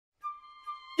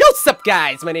What's up,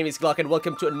 guys? My name is GLOCO and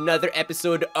welcome to another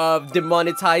episode of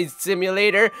Demonetized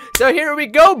Simulator. So here we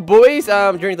go, boys.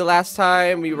 During the last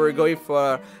time we were going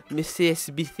for Miss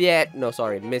Bissette. No,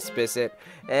 sorry, Miss Bissette.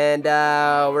 And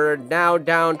we're now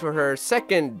down to her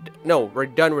second. No, we're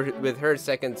done with her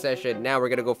second session. Now we're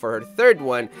gonna go for her third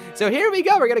one. So here we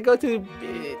go. We're gonna go to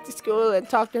school and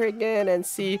talk to her again and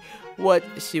see what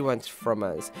she wants from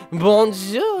us.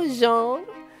 Bonjour, Jean.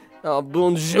 Oh,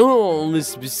 bonjour,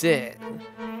 Miss Bisette.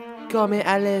 Comment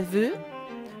allez-vous?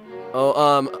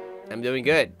 Oh, I'm doing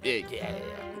good. Yeah.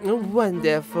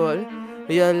 Wonderful.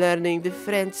 You're learning the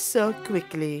French so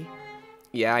quickly.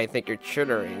 Yeah, I think your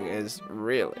tutoring is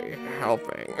really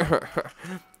helping.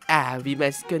 We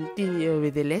must continue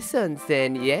with the lessons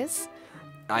then, yes?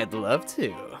 I'd love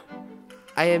to.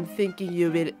 I am thinking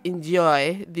you will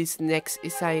enjoy this next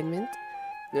assignment.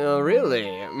 Oh,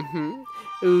 really?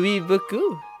 Oui,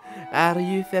 beaucoup. Are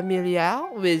you familiar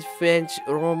with French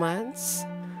romance?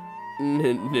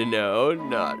 No,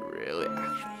 not really.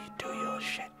 Actually, you do your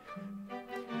shit.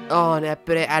 On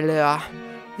après alors.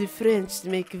 The French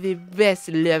make the best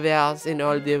lovers in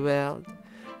all the world.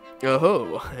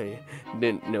 Oh, I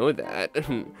didn't know that.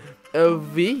 Oh,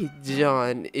 oui,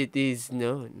 John, it is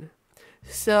known.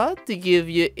 So, to give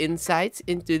you insights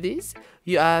into this,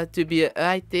 you are to be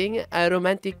writing a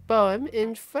romantic poem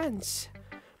in French.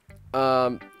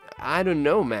 I don't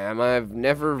know, ma'am. I've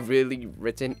never really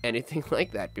written anything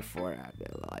like that before.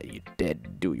 You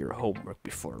did do your homework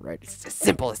before, right? It's as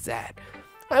simple as that.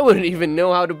 I wouldn't even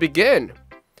know how to begin.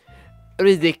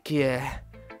 Ridiculous.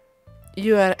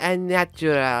 You are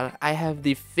unnatural. I have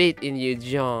the faith in you,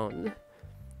 John.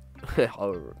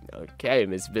 Oh, okay,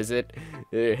 Miss Bisette.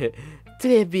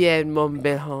 Très bien, mon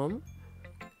bel homme.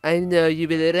 I know you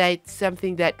will write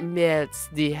something that melts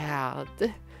the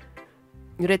heart.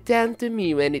 Return to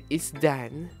me when it is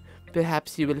done.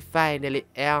 Perhaps you will finally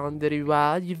earn the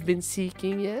reward you've been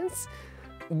seeking, yes?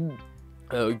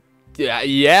 Oh,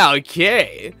 yeah,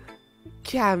 okay.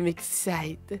 Come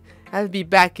excited. I'll be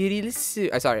back real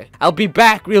soon. I'll be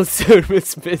back real soon,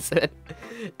 Miss Bissette.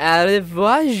 Au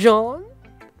revoir, Jean.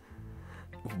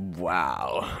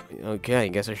 Wow. Okay, I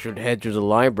guess I should head to the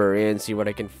library and see what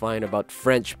I can find about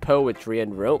French poetry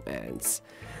and romance.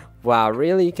 Wow,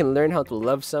 really? You can learn how to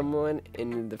love someone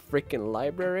in the freaking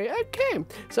library? Okay,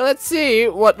 so let's see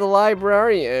what the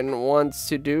librarian wants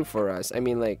to do for us. I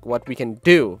mean, like, what we can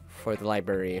do for the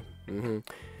library.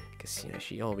 Because, you know,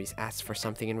 she always asks for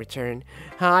something in return.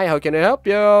 Hi, how can I help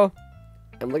you? I'm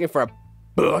looking for a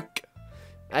book.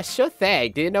 Sure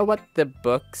thing. Do you know what the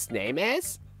book's name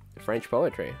is? French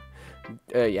poetry.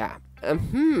 Yeah.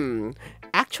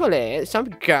 Actually, some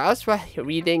girls were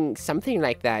reading something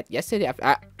like that yesterday.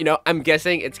 You know, I'm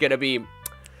guessing it's gonna be,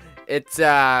 it's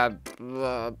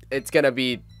gonna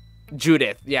be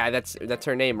Judith. Yeah, that's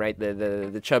her name, right?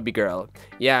 The chubby girl.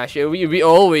 Yeah, we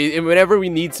always, whenever we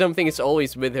need something, it's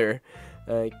always with her.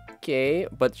 Okay,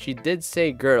 but she did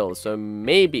say girl, so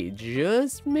maybe,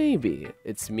 just maybe,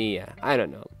 it's Mia. I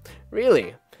don't know.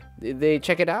 Really? Did they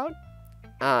check it out?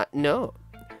 No.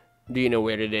 Do you know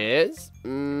where it is?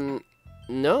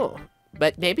 No,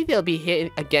 but maybe they'll be here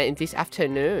again this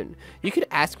afternoon. You could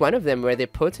ask one of them where they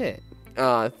put it.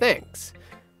 Thanks.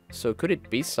 So could it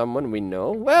be someone we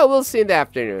know? Well, we'll see in the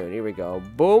afternoon. Here we go.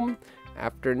 Boom.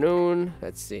 Afternoon.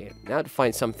 Let's see. Now to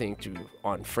find something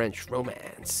on French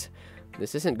romance.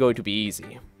 This isn't going to be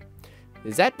easy.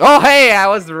 Is that? Oh, hey, I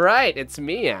was right. It's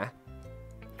Mia.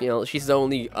 You know, she's the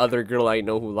only other girl I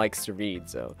know who likes to read,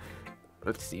 so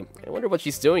let's see. I wonder what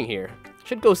she's doing here.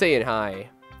 Should go saying hi.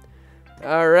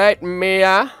 Alright,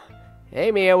 Mia.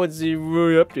 Hey, Mia, what's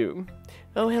you up to?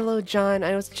 Oh, hello, John.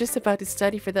 I was just about to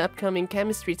study for the upcoming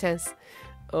chemistry test.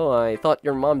 Oh, I thought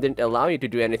your mom didn't allow you to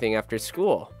do anything after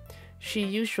school. She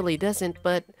usually doesn't,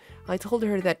 but I told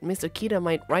her that Miss Okita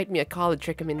might write me a college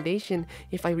recommendation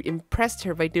if I impressed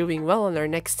her by doing well on our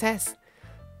next test.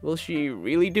 Will she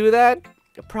really do that?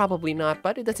 Probably not,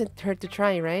 but it doesn't hurt to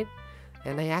try, right?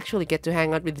 And I actually get to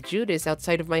hang out with Judas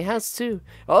outside of my house, too.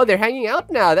 Oh, they're hanging out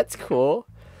now. That's cool.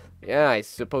 Yeah, I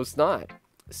suppose not.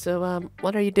 So,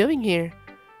 what are you doing here?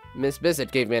 Miss Bissette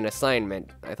gave me an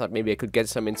assignment. I thought maybe I could get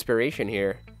some inspiration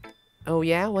here. Oh,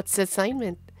 yeah? What's the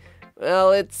assignment?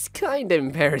 Well, it's kind of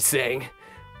embarrassing.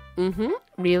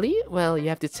 Really? Well, you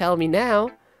have to tell me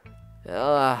now.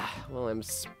 Well, I'm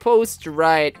supposed to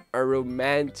write a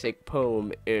romantic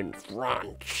poem in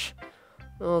French.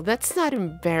 Oh, that's not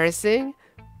embarrassing.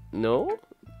 No?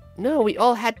 No, we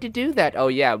all had to do that. Oh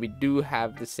yeah, we do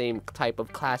have the same type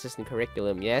of classes and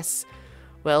curriculum, yes?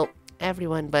 Well,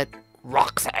 everyone but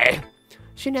Roxxy.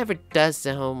 She never does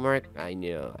the homework. I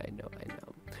know.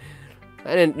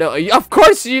 I didn't know. Of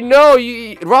course you know.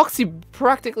 Roxy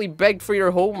practically begged for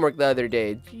your homework the other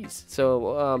day. Jeez.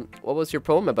 So, what was your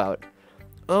poem about?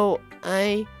 Oh,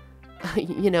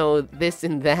 you know, this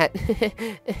and that.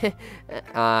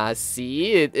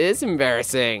 See, it is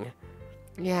embarrassing.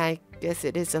 Yeah, I guess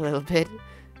it is a little bit.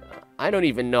 I don't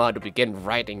even know how to begin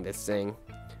writing this thing.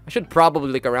 I should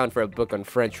probably look around for a book on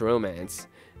French romance.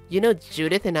 You know,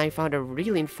 Judith and I found a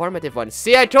really informative one.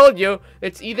 See, I told you!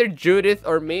 It's either Judith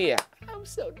or me. I'm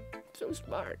so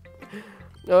smart.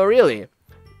 Oh, really?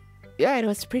 Yeah, it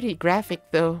was pretty graphic,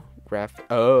 though.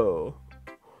 Oh.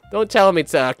 Don't tell me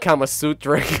it's a Kama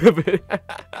Sutra.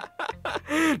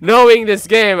 Knowing this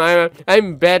game,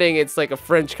 I'm betting it's like a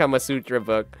French Kama Sutra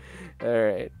book.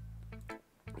 Alright.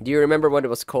 Do you remember what it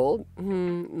was called?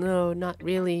 No, not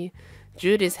really.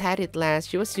 Judith had it last.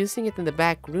 She was using it in the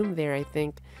back room there, I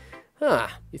think. Huh.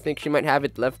 You think she might have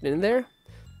it left in there?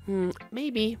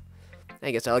 Maybe.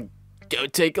 I guess I'll go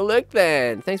take a look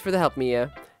then. Thanks for the help,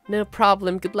 Mia. No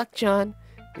problem. Good luck, John.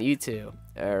 You too.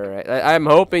 Alright. I'm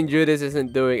hoping Judith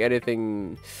isn't doing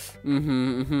anything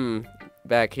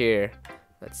back here.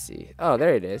 Let's see. Oh,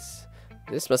 there it is.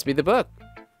 This must be the book.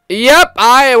 Yep,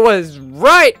 I was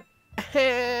right!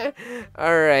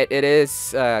 Alright, it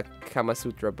is a Kama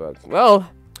Sutra book. Well,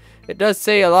 it does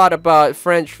say a lot about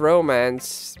French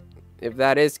romance. If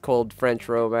that is called French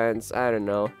romance, I don't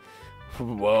know.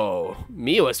 Whoa,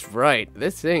 Mia was right.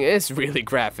 This thing is really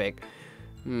graphic.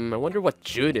 I wonder what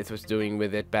Judith was doing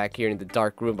with it back here in the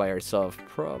dark room by herself.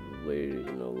 Probably,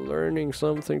 you know, learning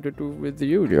something to do with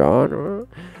you, John.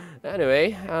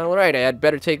 Anyway, alright, I had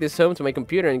better take this home to my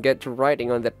computer and get to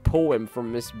writing on that poem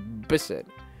from Miss Bissette.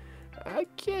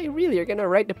 Okay, really, you're gonna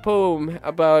write the poem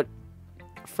about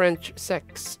French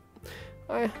sex.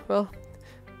 Well,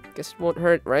 guess it won't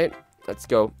hurt, right? Let's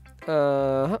go.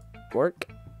 Work.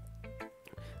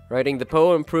 Writing the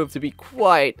poem proved to be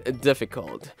quite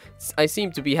difficult. I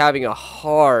seem to be having a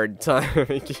hard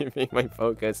time keeping my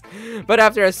focus. But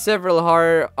after several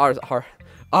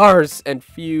hours and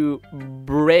few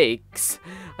breaks,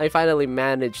 I finally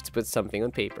managed to put something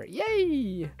on paper.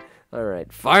 Yay!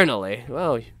 Alright, finally!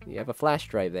 Well, you have a flash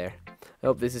drive there. I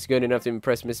hope this is good enough to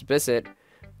impress Miss Bissette.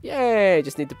 Yay!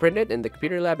 Just need to print it in the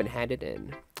computer lab and hand it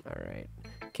in. Alright.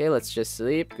 Okay, let's just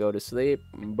sleep. Go to sleep.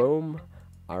 Boom.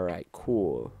 Alright,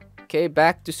 cool. Okay,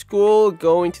 back to school.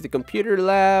 Going to the computer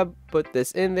lab. Put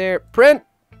this in there. Print!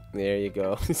 There you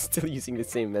go. Still using the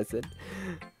same method.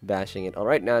 Bashing it.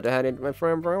 Alright, now to hand it to my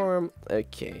friend.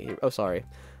 Okay. Oh, sorry.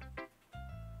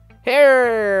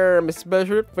 Here, Miss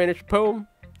Bissette, finish the poem.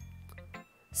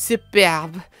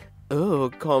 Superbe. Oh,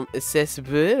 comme c'est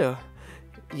beau.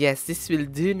 Yes, this will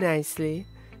do nicely.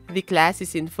 The class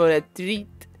is in for a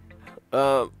treat.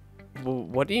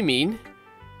 What do you mean?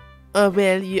 Oh,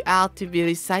 well, you ought to be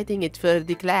reciting it for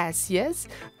the class, yes?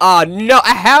 Oh, no,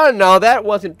 hell no, that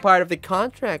wasn't part of the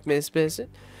contract, Miss Bissette.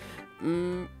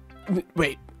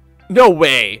 Wait, no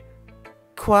way.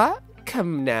 Quoi?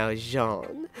 Come now,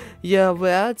 Jean. Your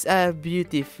words are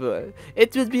beautiful.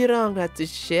 It would be wrong not to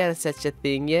share such a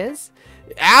thing, yes?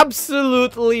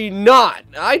 Absolutely not.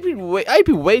 I'd be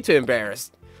way too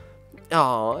embarrassed.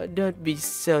 Oh, don't be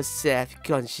so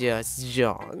self-conscious,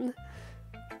 John.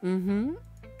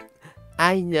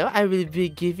 I know. I will be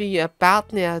giving you a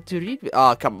partner to read with.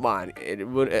 Oh, come on. It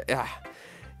would.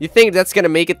 You think that's gonna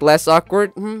make it less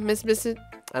awkward, Miss Bissette?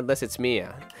 Unless it's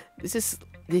Mia. This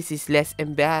is less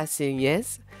embarrassing,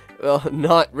 yes? Well,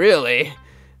 not really.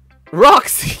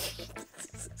 Roxy!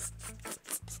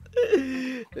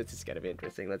 This is gonna be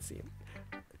interesting. Let's see.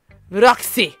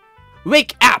 Roxy!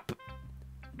 Wake up!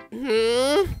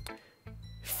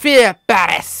 Fear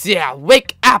Paris!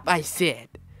 Wake up, I said!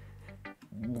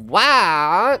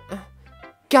 What?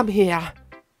 Come here!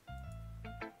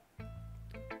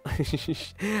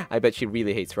 I bet she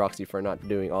really hates Roxy for not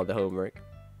doing all the homework.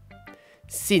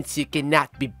 Since you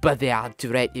cannot be bothered to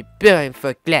write a poem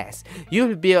for class,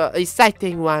 you'll be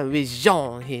reciting one with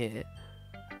Jean here.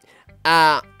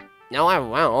 No I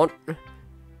won't.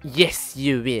 Yes,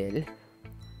 you will.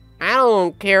 I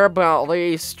don't care about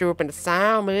this stupid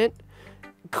assignment.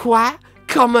 Quoi?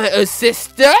 Come on,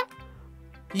 sister?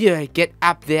 You get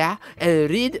up there and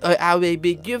read, or I will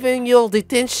be giving you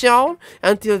detention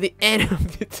until the end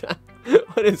of the time.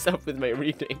 What is up with my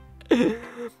reading?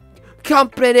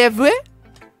 Comprenez-vous?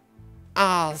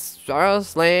 Oh,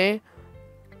 seriously?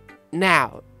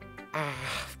 Now,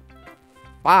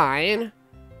 fine.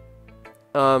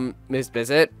 Miss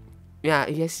Bissette? Yeah,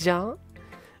 yes, Jean?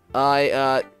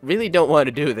 I, really don't want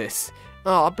to do this.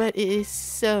 Oh, but it is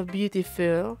so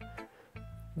beautiful.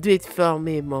 Do it for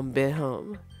me, mon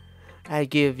bonhomme. I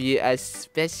give you a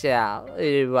special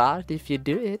reward if you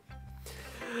do it.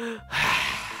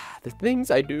 The things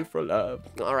I do for love.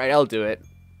 Alright, I'll do it.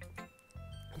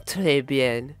 Très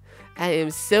bien. I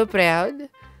am so proud.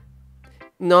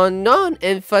 Non,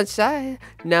 emphasize.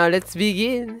 Now let's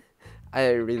begin. I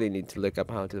really need to look up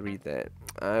how to read that.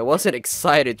 I wasn't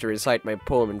excited to recite my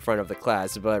poem in front of the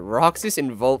class, but Roxxy's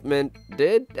involvement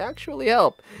did actually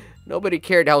help. Nobody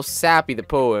cared how sappy the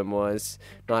poem was,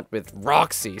 not with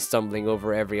Roxxy stumbling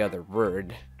over every other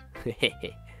word.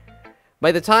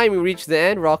 By the time we reached the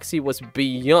end, Roxxy was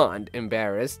beyond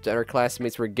embarrassed. Her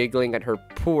classmates were giggling at her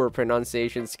poor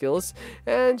pronunciation skills,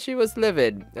 and she was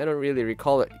livid. I don't really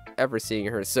recall ever seeing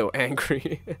her so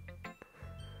angry.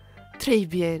 Très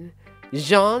bien.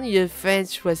 Jean, your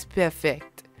French was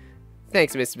perfect.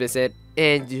 Thanks, Miss Bissette.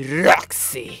 And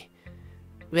Roxxy.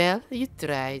 Well, you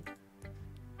tried.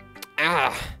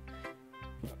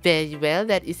 Very well,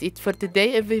 that is it for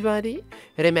today, everybody.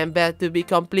 Remember to be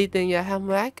completing your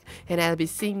homework, and I'll be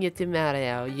seeing you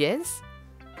tomorrow, yes?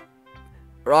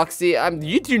 Roxxy,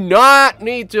 you do not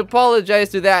need to apologize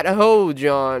to that hoe,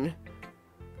 John.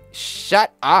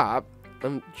 Shut up.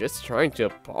 I'm just trying to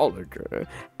apologize.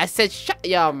 I said shut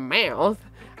your mouth.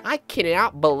 I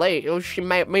cannot believe she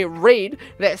made me read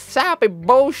that sappy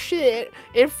bullshit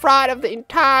in front of the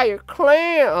entire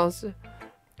class.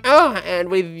 Oh, and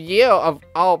with you of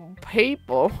all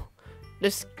people.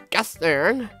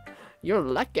 Disgusting. You're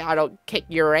lucky I don't kick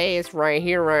your ass right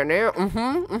here, right now.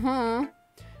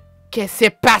 Que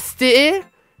se passe?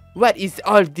 What is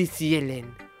all this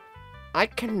yelling? I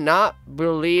cannot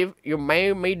believe you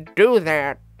made me do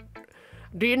that.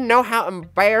 Do you know how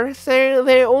embarrassing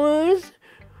that was?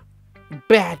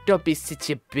 But don't be such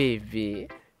a baby.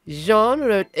 Jean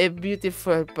wrote a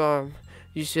beautiful poem.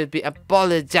 You should be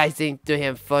apologizing to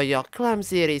him for your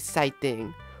clumsy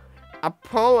reciting.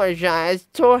 Apologize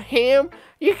to him?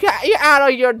 You're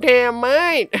out of your damn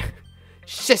mind.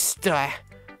 Sister,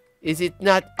 is it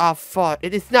not our fault?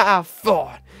 It is not our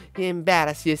fault. You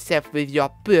embarrass yourself with your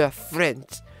poor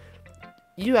friends.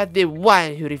 You are the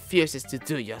one who refuses to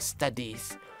do your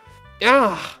studies.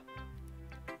 I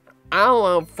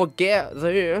won't forget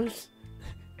this.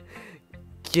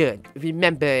 Good.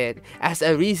 Remember it as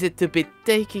a reason to be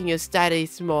taking your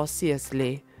studies more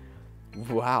seriously.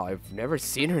 Wow, I've never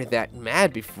seen her that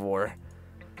mad before.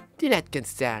 Do not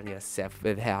concern yourself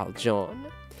with her, John.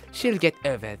 She'll get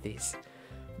over this.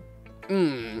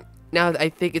 Now I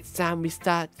think it's time we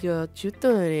start your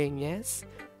tutoring, yes?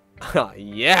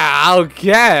 Yeah,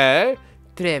 okay.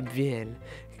 Très bien.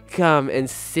 Come and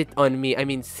sit on me.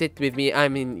 Sit with me.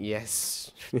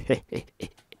 Yes.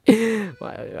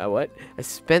 What? I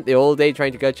spent the whole day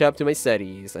trying to catch up to my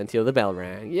studies until the bell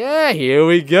rang. Yeah, here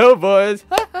we go, boys.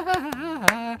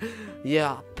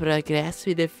 Your progress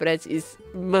with the French is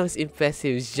most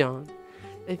impressive, Jean.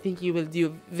 I think you will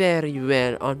do very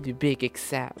well on the big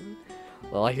exam.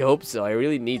 Well, I hope so. I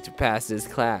really need to pass this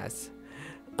class.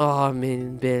 Oh,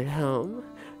 min Wilhelm,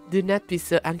 do not be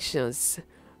so anxious.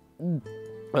 You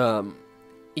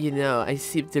know, I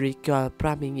seem to recall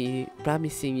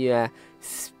promising you a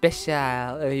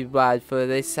special reward for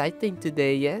reciting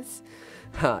today, yes?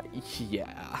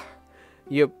 Yeah.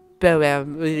 Your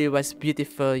poem really was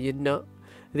beautiful, you know.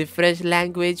 The French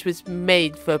language was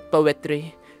made for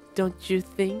poetry, don't you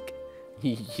think?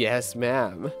 Yes,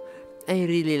 ma'am. I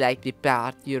really like the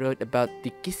part you wrote about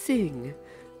the kissing.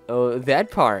 Oh,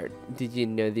 that part. Did you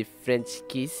know the French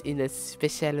kiss in a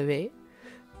special way?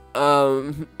 They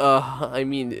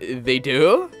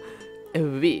do?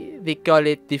 Oui, they call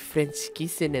it the French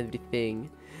kiss and everything.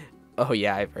 Oh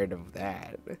yeah, I've heard of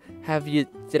that. Have you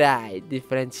tried the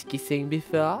French kissing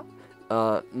before?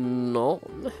 No.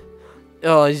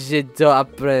 Oh, je dois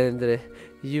apprendre.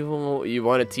 You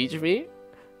want to teach me?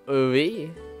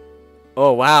 Oui.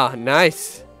 Oh wow,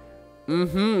 nice.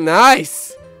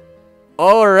 Nice.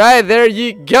 Alright, there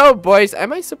you go, boys.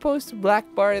 Am I supposed to black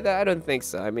bar that? I don't think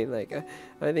so. I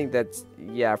think that's,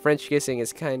 yeah, French kissing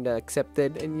is kind of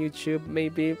accepted in YouTube,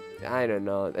 maybe. I don't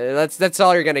know. That's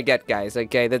all you're gonna get, guys,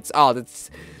 okay? That's all.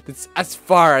 That's as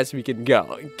far as we can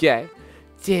go, okay?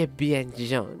 C'est bien,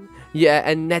 Jean. You're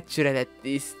a natural at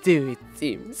this too, it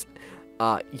seems.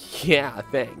 Yeah,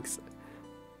 thanks.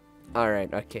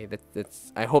 Alright, okay,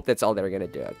 that's I hope that's all they're gonna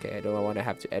do, okay? I don't want to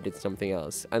have to edit something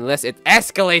else. Unless it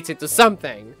escalates into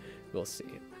something. We'll see.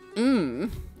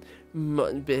 Mon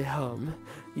Wilhelm,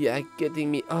 you are getting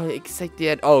me all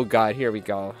excited. Oh god, here we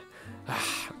go.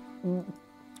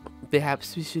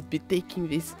 Perhaps we should be taking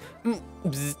this.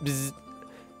 Miss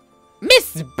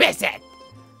Bissette!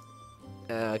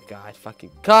 Oh god,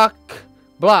 fucking cock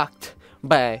blocked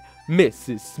by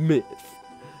Mrs. Smith.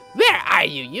 Where are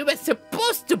you? You were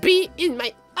supposed to be in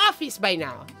my office by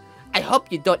now. I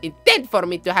hope you don't intend for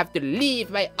me to have to leave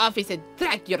my office and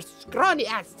drag your scrawny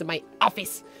ass to my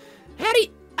office.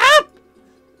 Hurry up!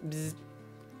 Bzz.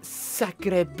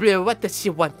 Sacre bleu, what does she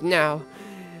want now?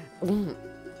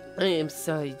 I am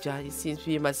sorry, John. It seems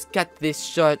we must cut this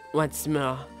short once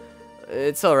more.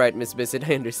 It's alright, Miss Bissette,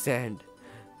 I understand.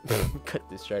 Cut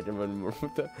this short in one more.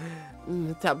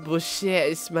 Ta bouche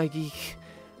is magique.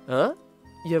 Huh?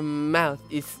 Your mouth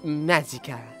is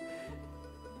magical.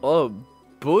 Oh,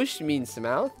 bush means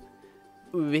mouth?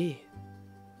 Oui.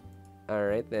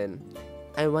 Alright then.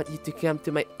 I want you to come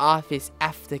to my office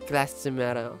after class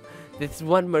tomorrow. There's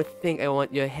one more thing I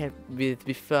want your help with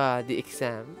before the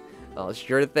exam. Oh,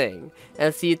 sure thing.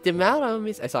 I'll see you tomorrow,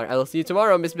 Miss. Sorry, I'll see you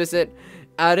tomorrow, Miss Bissette.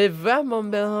 Au revoir, mon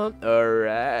bel.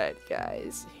 Alright,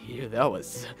 guys. Phew, that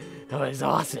was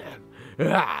awesome.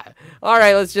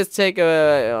 Alright, let's just take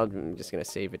a... I'm just gonna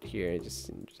save it here, just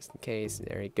in case.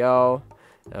 There we go.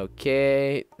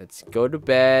 Okay, let's go to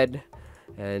bed.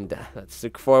 And let's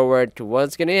look forward to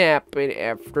what's gonna happen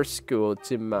after school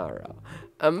tomorrow.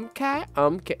 Okay.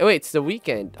 Wait, it's the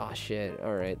weekend. Oh, shit.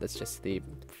 Alright, let's just leave.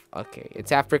 Okay,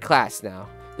 it's after class now.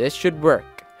 This should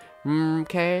work.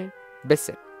 Okay.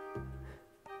 Bissette.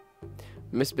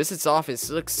 Miss Bisette's office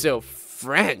looks so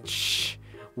French.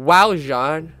 Wow,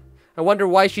 Jean. I wonder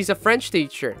why she's a French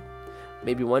teacher.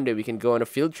 Maybe one day we can go on a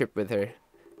field trip with her.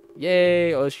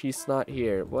 Yay. Oh, she's not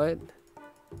here. What?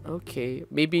 Okay.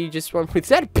 Maybe you just want... Is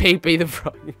that Pepe the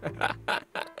Frog?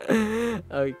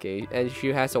 Okay. And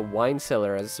she has a wine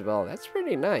cellar as well. That's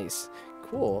pretty nice.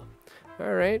 Cool.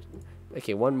 Alright.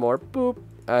 Okay, one more. Boop.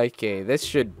 Okay, this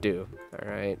should do.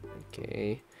 Alright.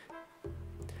 Okay.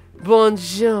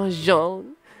 Bonjour,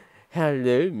 Jean.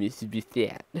 Hello, Miss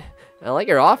Bisette. I like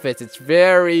your office. It's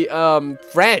very,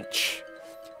 French.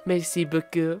 Merci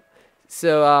beaucoup.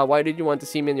 So, why did you want to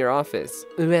see me in your office?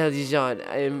 Well, Jean,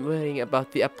 I am worrying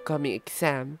about the upcoming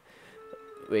exam.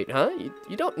 Wait, huh?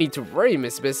 You don't need to worry,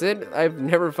 Miss Bissette. I've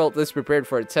never felt this prepared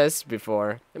for a test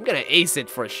before. I'm gonna ace it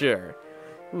for sure.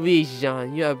 Oui,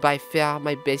 Jean, you are by far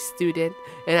my best student,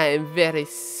 and I am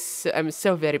I'm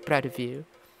so very proud of you.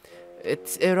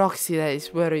 It's Roxxy that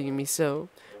is worrying me so.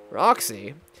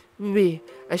 Roxxy? Oui,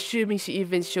 assuming she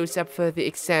even shows up for the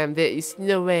exam, there is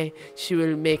no way she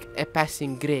will make a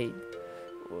passing grade.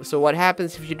 So what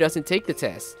happens if she doesn't take the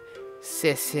test?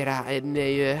 Ce sera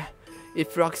ennuyeux.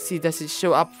 If Roxxy doesn't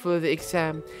show up for the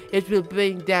exam, it will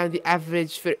bring down the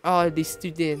average for all the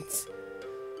students.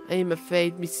 I am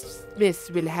afraid Miss Smith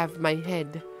will have my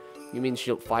head. You mean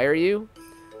she'll fire you?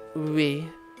 Oui.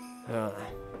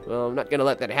 Well, I'm not gonna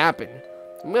let that happen.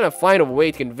 I'm gonna find a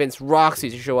way to convince Roxxy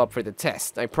to show up for the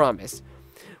test, I promise.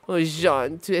 Oh,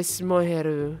 Jean, tu es mon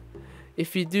héros.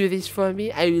 If you do this for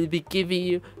me, I will be giving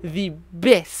you the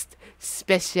best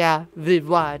special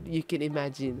reward you can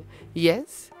imagine.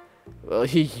 Yes? Well,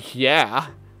 yeah.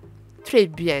 Très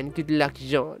bien. Good luck,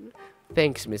 Jean.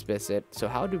 Thanks, Miss Bissette. So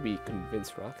how do we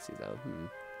convince Roxxy though?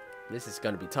 This is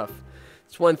gonna be tough.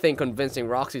 It's one thing convincing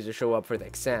Roxxy to show up for the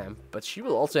exam, but she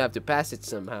will also have to pass it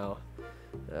somehow.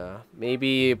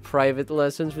 Maybe private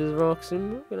lessons with Roxxy.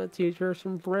 I'm gonna teach her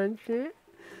some French.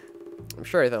 I'm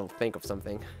sure they'll think of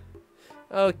something.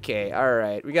 Okay,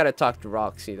 alright. We gotta talk to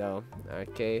Roxxy though.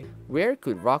 Okay. Where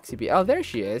could Roxxy be? Oh, there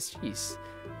she is. Jeez.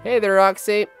 Hey there,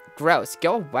 Roxxy. Gross.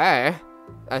 Go away.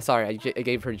 Sorry, I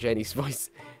gave her Jenny's voice.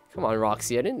 Come on,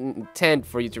 Roxxy. I didn't intend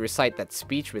for you to recite that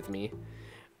speech with me.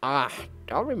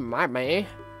 Don't remind me.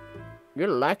 You're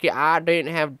lucky I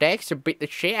didn't have Dexter beat the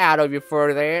shit out of you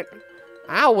for that.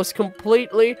 I was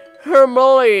completely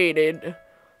humiliated.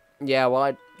 Yeah, well,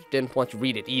 I didn't want to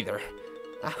read it either.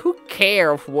 Who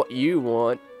cares what you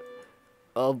want?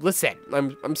 Listen,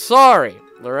 I'm sorry,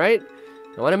 alright?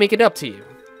 I want to make it up to you.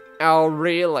 Oh,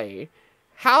 really?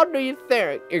 How do you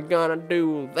think you're gonna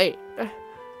do that?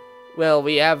 Well,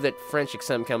 we have that French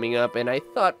exam coming up, and I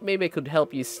thought maybe I could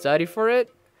help you study for it.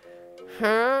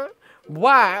 Huh?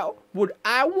 Why would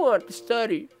I want to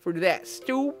study for that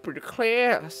stupid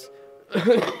class?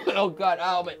 Oh God,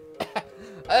 ow,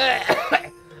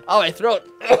 my throat.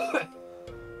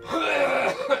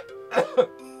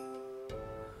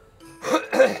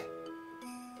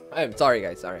 I'm sorry,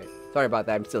 guys. Sorry about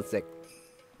that. I'm still sick.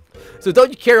 So don't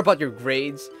you care about your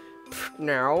grades?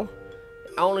 No.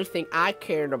 The only thing I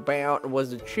cared about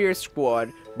was the cheer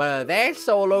squad, but that's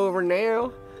all over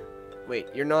now. Wait,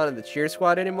 you're not in the cheer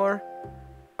squad anymore?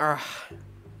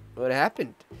 What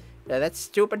happened? That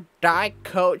stupid dyke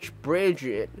coach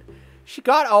Bridget. She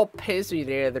got all pissy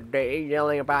the other day,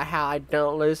 yelling about how I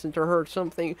don't listen to her or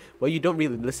something. Well, you don't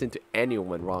really listen to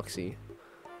anyone, Roxxy.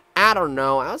 I don't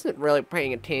know. I wasn't really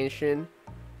paying attention.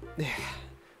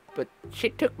 But she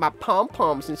took my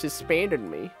pom-poms and suspended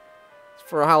me.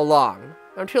 For how long?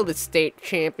 Until the state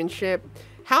championship?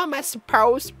 How am I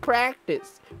supposed to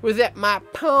practice without my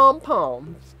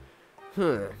pom-poms?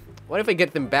 What if I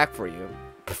get them back for you?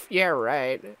 Pff, yeah,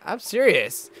 right. I'm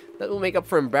serious. That will make up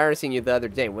for embarrassing you the other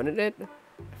day, wouldn't it?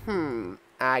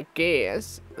 I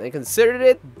guess. I considered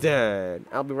it done.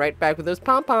 I'll be right back with those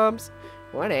pom-poms.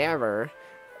 Whatever.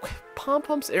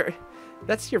 Pom-poms are...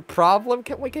 That's your problem?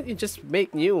 Why can't you just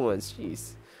make new ones?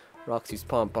 Jeez. Roxxy's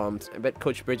pom-poms. I bet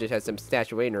Coach Bridget has them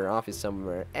stashed away in her office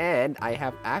somewhere. And I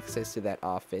have access to that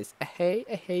office.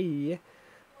 Hey.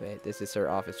 Wait, this is her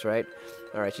office, right?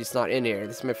 Alright, she's not in here.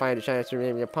 This is my final chance to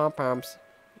remember your pom-poms.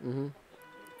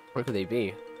 Where could they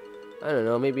be? I don't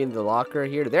know, maybe in the locker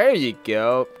here. There you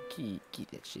go. Keep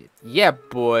that shit. Yeah,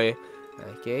 boy.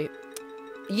 Okay.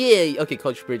 Yeah, okay,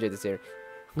 Coach Bridget is there.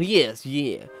 Yes,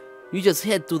 yeah. You just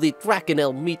head to the track and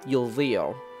I'll meet you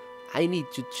there. I need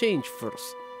to change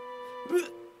first.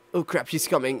 Oh crap, she's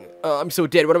coming. I'm so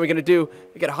dead. What am I gonna do?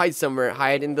 I gotta hide somewhere.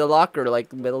 Hide in the locker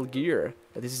like Metal Gear.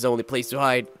 This is the only place to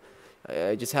hide.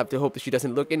 I just have to hope that she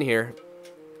doesn't look in here.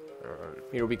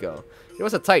 Here we go. It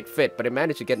was a tight fit, but I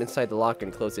managed to get inside the locker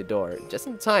and close the door. Just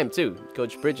in time, too.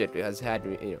 Coach Bridget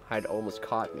had almost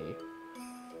caught me.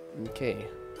 Okay.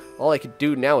 All I could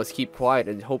do now is keep quiet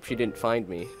and hope she didn't find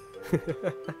me.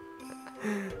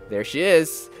 There she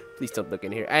is. Please don't look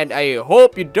in here. And I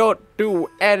hope you don't do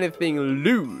anything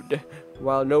lewd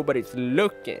while nobody's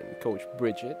looking, Coach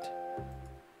Bridget.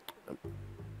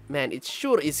 Man, it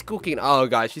sure is cooking. Oh,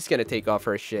 God, she's gonna take off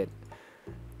her shit.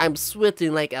 I'm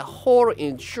sweating like a whore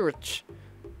in church.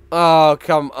 Oh,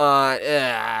 come on.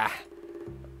 Ugh.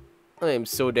 I am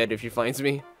so dead if she finds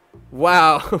me.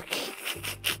 Wow.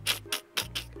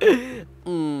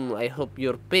 I hope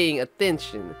you're paying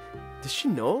attention. Does she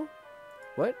know?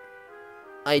 What?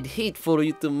 I'd hate for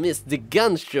you to miss the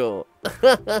gun show.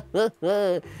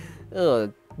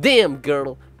 Oh, damn,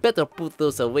 girl. Better put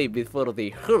those away before they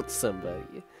hurt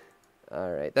somebody.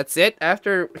 Alright, that's it.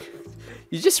 After...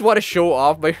 You just want to show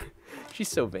off by... She's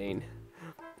so vain.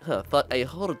 Huh, thought I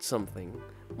heard something.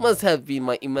 Must have been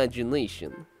my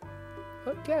imagination.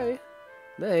 Okay.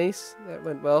 Nice. That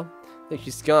went well. I think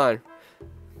she's gone.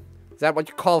 Is that what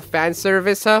you call fan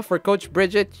service, huh? For Coach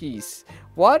Bridget? Jeez.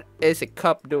 What is a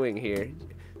cup doing here?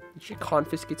 Did she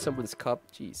confiscate someone's cup?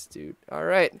 Jeez, dude.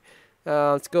 Alright.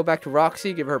 Let's go back to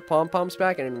Roxxy, give her pom-poms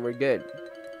back, and then we're good.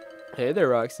 Hey there,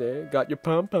 Roxy. Got your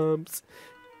pom-poms.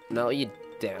 No, you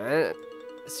didn't.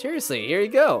 Seriously, here you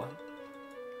go.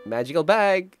 Magical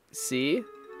bag. See?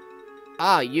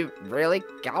 Oh, you really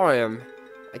got him.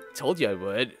 I told you I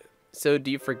would. So, do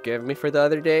you forgive me for the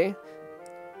other day?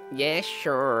 Yeah,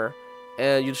 sure.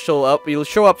 And you'll show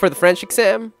up for the French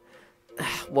exam?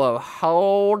 Well,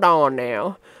 hold on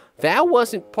now. That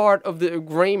wasn't part of the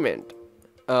agreement.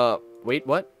 Wait,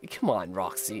 what? Come on,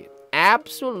 Roxy.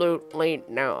 Absolutely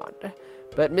not.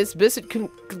 But Miss Bissette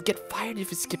could get fired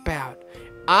if you skip out.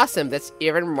 Awesome, that's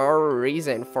even more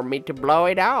reason for me to blow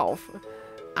it off.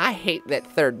 I hate that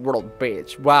third world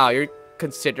bitch. Wow, you're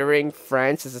considering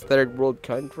France as a third world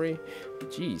country?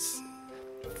 Jeez.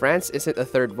 France isn't a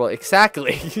third world.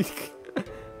 Exactly.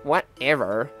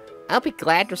 Whatever. I'll be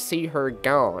glad to see her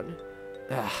gone.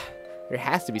 There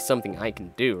has to be something I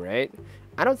can do, right?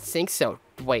 I don't think so,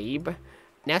 dweeb.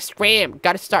 Now scram,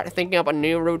 gotta start thinking up a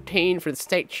new routine for the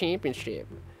state championship.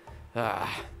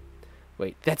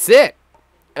 Wait, that's it!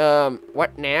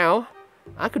 What now?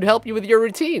 I could help you with your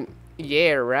routine.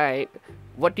 Yeah, right.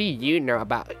 What do you know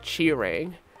about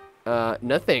cheering?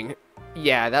 Nothing.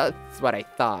 Yeah, that's what I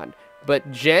thought.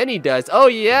 But Jenny does. Oh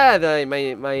yeah,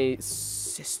 my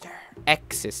sister.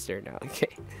 Ex-sister now, okay.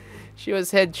 She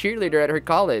was head cheerleader at her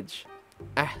college.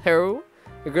 Who?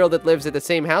 A girl that lives at the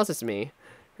same house as me.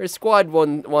 Her squad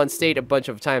won state a bunch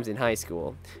of times in high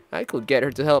school. I could get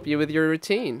her to help you with your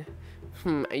routine.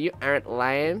 You aren't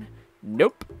lying?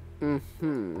 Nope.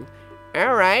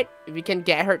 Alright, if you can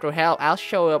get her to help, I'll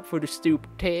show up for the stupid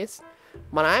test.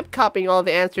 But I'm copying all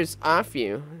the answers off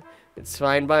you. It's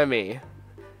fine by me.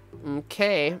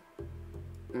 Okay.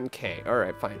 Okay,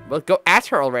 alright, fine. Well, go ask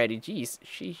her already. Jeez,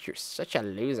 you're such a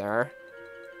loser.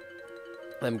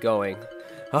 I'm going.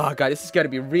 Oh god, this is gonna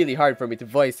be really hard for me to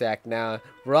voice act now.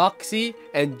 Roxy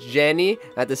and Jenny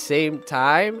at the same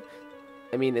time?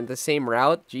 I mean, in the same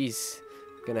route? Jeez.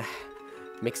 Gonna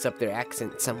mix up their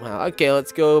accent somehow. Okay,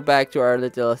 let's go back to our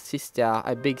little sister,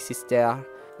 our big sister.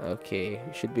 Okay,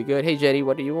 should be good. Hey Jenny,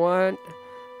 what do you want?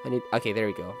 Okay, there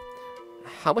we go.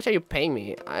 How much are you paying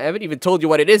me? I haven't even told you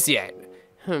what it is yet.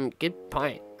 Good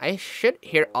point. I should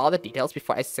hear all the details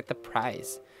before I set the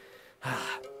price.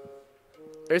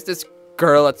 There's this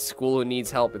girl at school who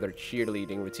needs help with her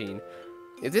cheerleading routine.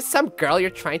 Is this some girl you're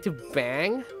trying to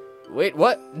bang? Wait,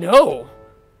 what? No.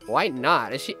 Why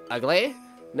not? Is she ugly?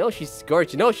 No, she's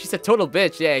gorgeous. No, she's a total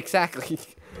bitch. Yeah, exactly.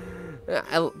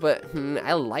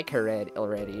 I like her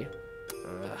already.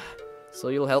 So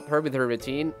you'll help her with her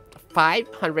routine?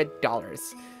 $500.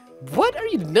 What? Are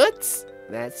you nuts?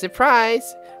 That's a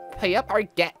surprise. Pay up or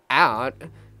get out.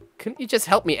 Couldn't you just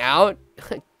help me out?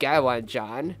 Go on,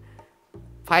 John.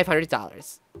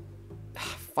 $500.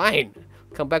 Fine.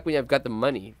 Come back when I've got the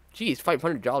money. Jeez,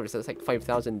 $500. That's like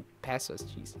 5,000 pesos.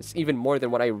 Jeez, it's even more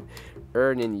than what I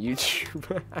earn in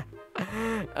YouTube.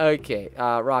 Okay,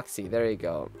 Roxy, there you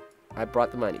go. I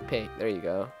brought the money. Pay. There you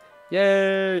go.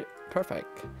 Yay!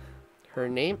 Perfect. Her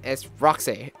name is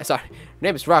Roxy. Sorry, her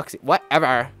name is Roxy.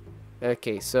 Whatever.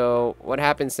 Okay, so what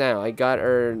happens now? I got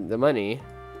her the money.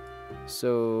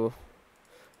 So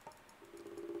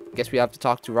guess we have to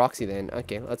talk to Roxy then.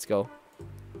 Okay, let's go.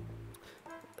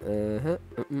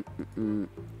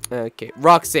 Okay,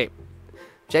 Roxy.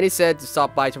 Jenny said to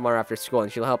stop by tomorrow after school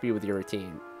and she'll help you with your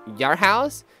routine. Your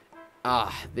house?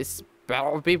 This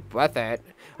better be worth it.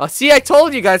 Oh, see, I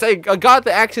told you guys. I got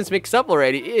the actions mixed up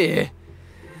already. Ew.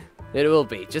 It will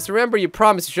be. Just remember you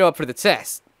promised to show up for the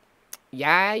test.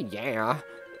 Yeah.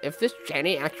 If this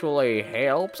Jenny actually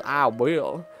helps, I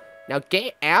will. Now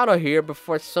get out of here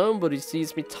before somebody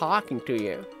sees me talking to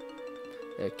you.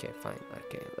 Okay, fine.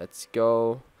 Okay, let's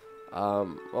go.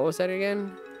 What was that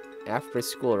again? After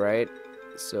school, right?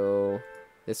 So,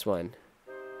 this one.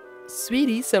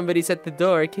 Sweetie, somebody's at the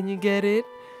door. Can you get it?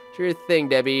 Sure thing,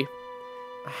 Debbie.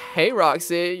 Hey,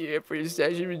 Roxy. You here for your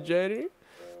session with Jenny?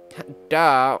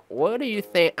 Duh. What do you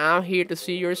think? I'm here to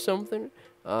see you or something?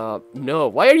 No.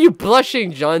 Why are you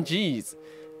blushing, John? Jeez.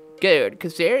 Good,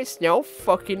 because there is no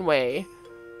fucking way.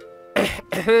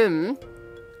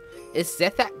 Is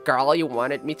that girl you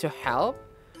wanted me to help?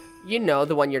 You know,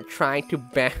 the one you're trying to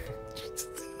ban. Jesus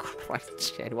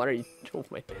Christ, Jen, what are you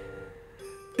doing?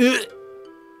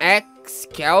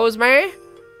 Excuse me?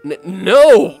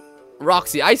 No!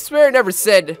 Roxy, I swear I never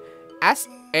said, as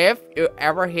if you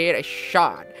ever hit a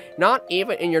shot. Not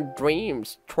even in your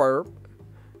dreams, twerp.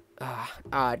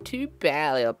 Too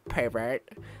bad, little pervert.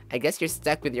 I guess you're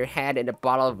stuck with your head in a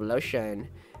bottle of lotion.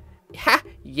 Ha!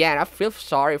 Yeah, I feel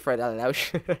sorry for the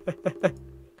lotion.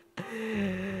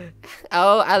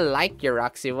 Oh, I like your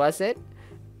Roxy, was it?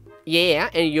 Yeah,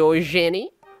 and you're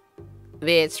Jenny?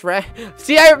 That's right.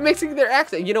 See, I'm mixing their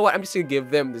accent. You know what? I'm just gonna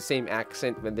give them the same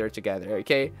accent when they're together,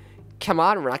 okay? Come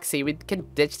on, Roxy. We can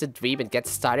ditch the dweeb and get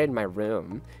started in my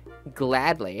room.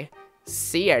 Gladly.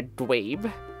 See ya,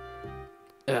 dweeb.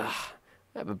 Ugh.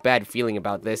 I have a bad feeling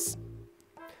about this.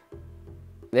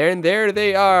 There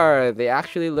they are. They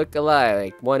actually look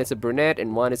alike. One is a brunette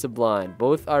and one is a blonde.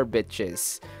 Both are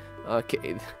bitches.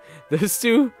 Okay, those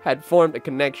two had formed a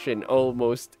connection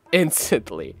almost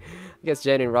instantly. I guess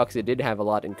Jen and Roxy did have a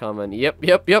lot in common.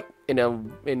 Yep.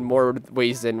 In more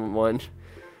ways than one.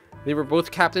 They were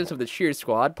both captains of the cheer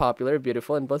squad, popular,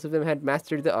 beautiful, and both of them had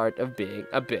mastered the art of being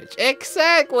a bitch.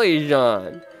 Exactly,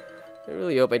 John. I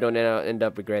really hope I don't end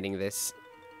up regretting this.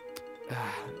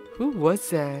 Who was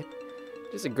that?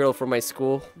 Just a girl from my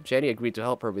school. Jenny agreed to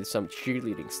help her with some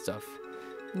cheerleading stuff.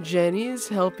 Jenny is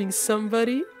helping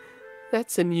somebody?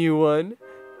 That's a new one.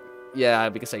 Yeah,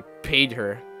 because I paid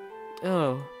her.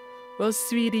 Oh. Well,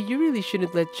 sweetie, you really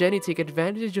shouldn't let Jenny take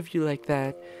advantage of you like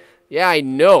that. Yeah, I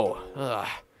know. Ugh.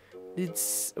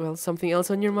 It's, well, something else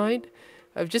on your mind?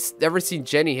 I've just never seen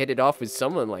Jenny hit it off with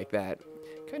someone like that.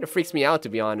 Kind of freaks me out, to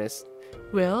be honest.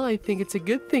 Well, I think it's a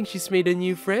good thing she's made a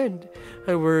new friend.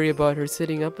 I worry about her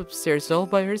sitting up upstairs all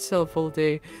by herself all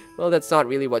day. Well, that's not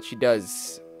really what she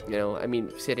does. You know, I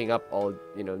mean, sitting up all,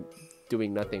 you know,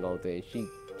 doing nothing all day. She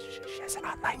has an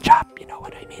online job, you know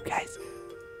what I mean, guys?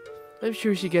 I'm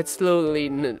sure she gets slowly...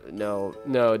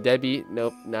 No, Debbie,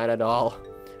 nope, not at all.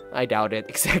 I doubt it,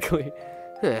 exactly.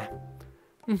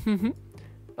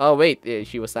 Oh, wait,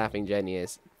 she was laughing, Jenny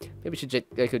is. Maybe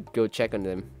I could go check on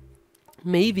them.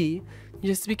 Maybe.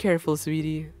 Just be careful,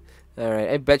 sweetie. Alright,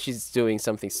 I bet she's doing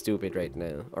something stupid right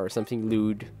now. Or something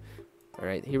lewd.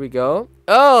 Alright, here we go.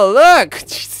 Oh, look!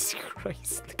 Jesus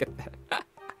Christ, look at that.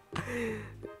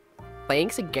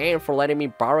 Thanks again for letting me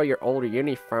borrow your old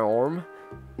uniform.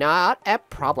 Not a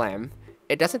problem.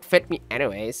 It doesn't fit me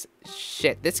anyways.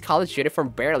 Shit, this college uniform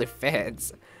barely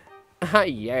fits.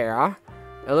 Yeah.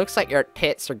 It looks like your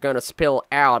tits are gonna spill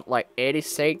out like 80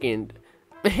 seconds.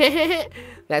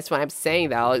 That's what I'm saying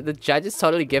though. The judges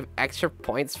totally give extra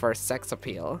points for sex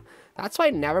appeal. That's why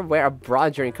I never wear a bra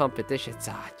during competitions.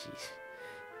 Ah, jeez.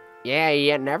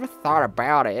 Yeah, never thought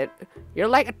about it. You're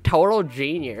like a total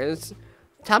genius.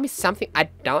 Tell me something I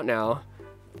don't know.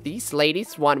 These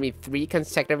ladies won me 3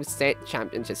 consecutive state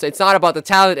championships. So it's not about the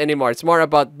talent anymore. It's more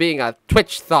about being a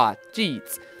Twitch thought.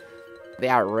 Jeez. They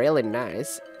are really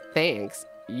nice. Thanks.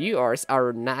 Yours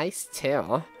are nice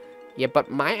too. Yeah,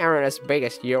 but mine aren't as big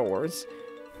as yours.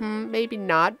 Maybe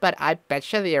not, but I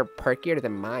betcha they are perkier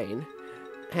than mine.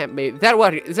 Maybe,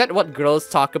 is that what girls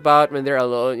talk about when they're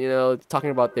alone, you know,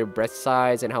 talking about their breast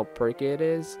size and how perky it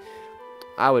is?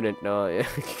 I wouldn't know.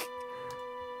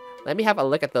 Let me have a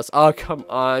look at those. Oh, come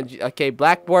on. Okay,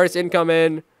 black boards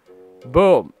incoming.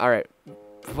 Boom. Alright.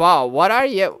 Wow, what are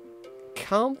you?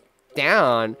 Calm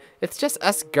down. It's just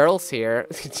us girls here.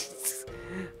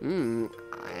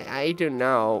 I don't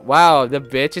know. Wow, the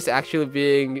bitch is actually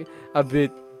being a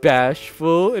bit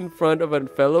bashful in front of a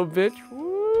fellow bitch.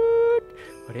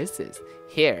 What is this?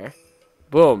 Here.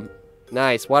 Boom.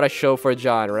 Nice. What a show for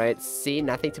John, right? See,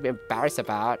 nothing to be embarrassed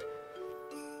about.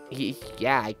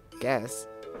 Yeah, I guess.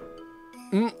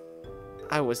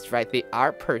 I was right. They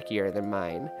are perkier than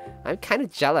mine. I'm kind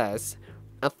of jealous.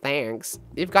 Oh, thanks.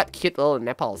 You've got cute little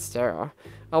nipples, too.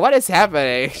 Oh, what is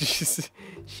happening?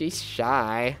 She's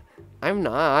shy. I'm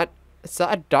not. It's so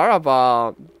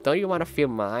adorable. Don't you want to feel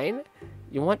mine?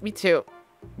 You want me to...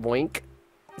 Boink.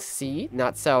 See?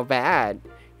 Not so bad.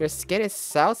 Your skin is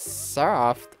so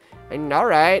soft. I know,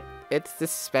 right? It's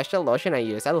this special lotion I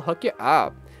use. I'll hook you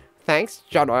up. Thanks,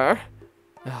 Jonah.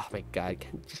 Oh my god.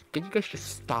 Can you guys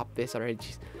just stop this already?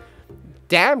 Jeez.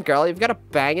 Damn, girl. You've got a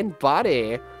banging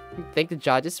body. You think the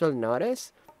judges will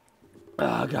notice?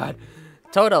 Oh god.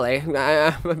 Totally.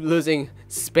 I'm losing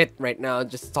spit right now.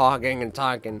 Just talking and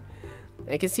talking.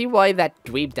 I can see why that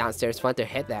dweeb downstairs wanted to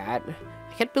hit that.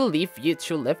 I can't believe you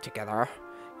two live together.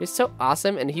 You're so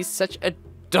awesome and he's such a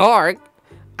dork.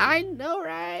 I know,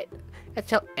 right? I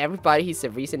tell everybody he's the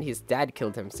reason his dad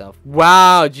killed himself.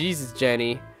 Wow, Jesus,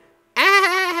 Jenny.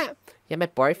 Ah! Yeah, my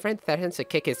boyfriend threatens to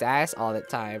kick his ass all the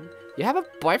time. You have a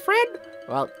boyfriend?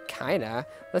 Well, kinda.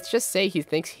 Let's just say he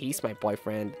thinks he's my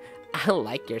boyfriend. I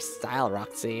like your style,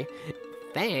 Roxy.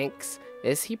 Thanks.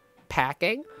 Is he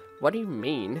packing? What do you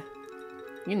mean?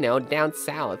 You know, down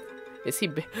south. Is he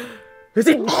is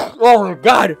he oh my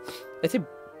god! Is he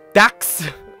Dax?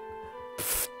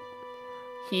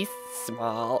 He's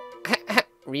small.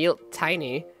 Real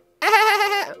tiny.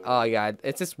 Oh god,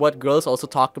 it's just what girls also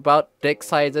talk about. Dick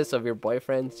sizes of your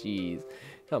boyfriends. Jeez.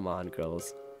 Come on,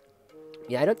 girls.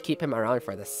 Yeah, I don't keep him around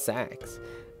for the sex.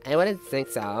 I wouldn't think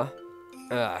so.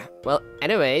 Well,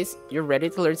 anyways, you ready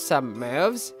to learn some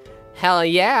moves? Hell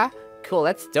yeah! Cool,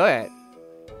 let's do it.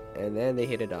 And then they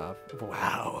hit it off.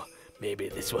 Wow, maybe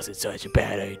this wasn't such a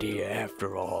bad idea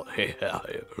after all.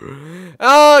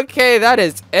 Okay, that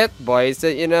is it, boys. So,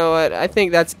 you know what? I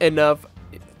think that's enough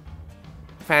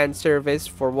fan service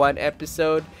for one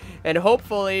episode. And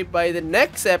hopefully by the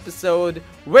next episode,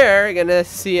 we're gonna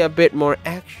see a bit more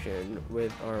action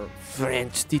with our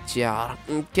French teacher.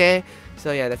 Okay?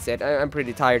 So yeah, that's it. I'm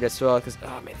pretty tired as well because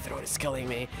my throat is killing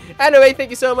me. Anyway, thank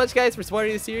you so much, guys, for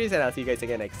supporting the series, and I'll see you guys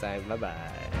again next time.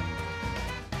 Bye-bye.